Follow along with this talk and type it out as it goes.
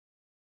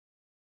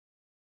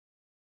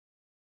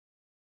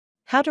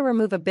How to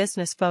remove a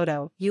business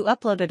photo you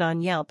uploaded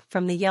on Yelp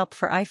from the Yelp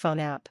for iPhone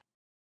app.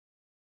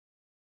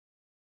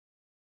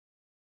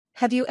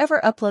 Have you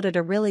ever uploaded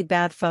a really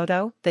bad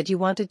photo that you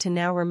wanted to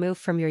now remove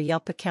from your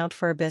Yelp account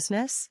for a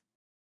business?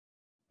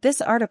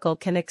 This article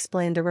can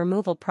explain the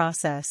removal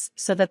process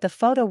so that the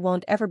photo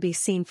won't ever be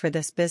seen for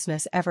this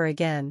business ever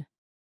again.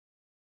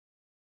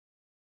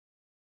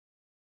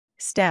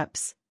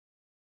 Steps.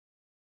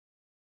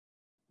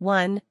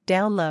 1.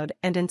 Download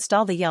and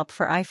install the Yelp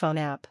for iPhone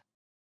app.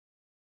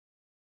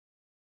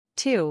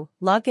 2.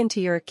 Log into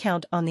your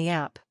account on the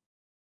app.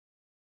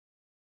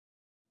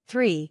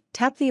 3.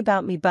 Tap the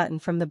About Me button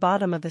from the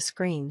bottom of the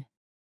screen.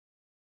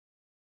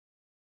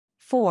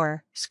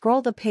 4.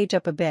 Scroll the page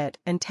up a bit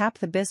and tap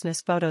the Business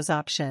Photos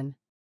option.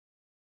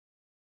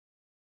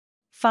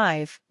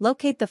 5.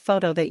 Locate the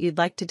photo that you'd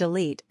like to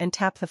delete and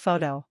tap the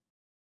photo.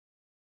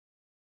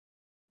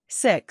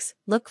 6.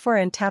 Look for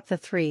and tap the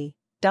 3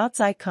 dots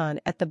icon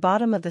at the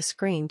bottom of the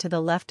screen to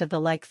the left of the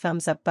like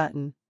thumbs up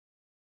button.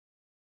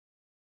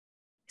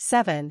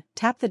 7.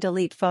 Tap the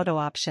Delete Photo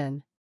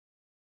option.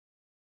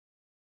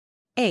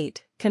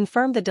 8.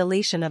 Confirm the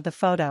deletion of the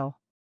photo.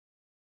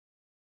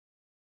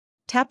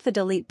 Tap the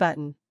Delete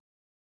button.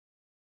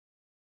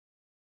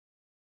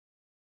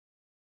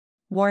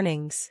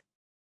 Warnings.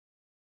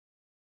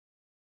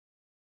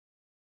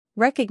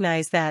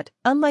 Recognize that,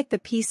 unlike the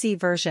PC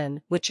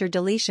version, which your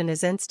deletion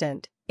is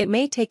instant, it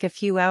may take a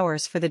few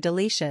hours for the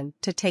deletion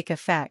to take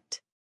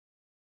effect.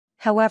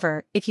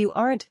 However, if you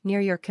aren't near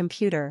your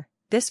computer,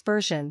 this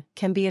version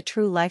can be a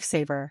true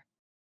lifesaver.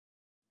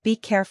 Be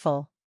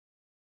careful.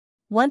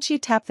 Once you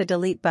tap the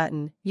delete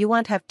button, you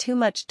won't have too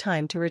much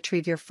time to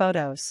retrieve your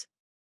photos.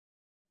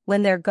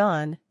 When they're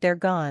gone, they're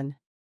gone.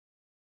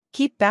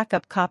 Keep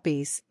backup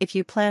copies if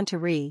you plan to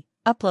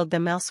re-upload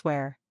them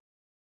elsewhere.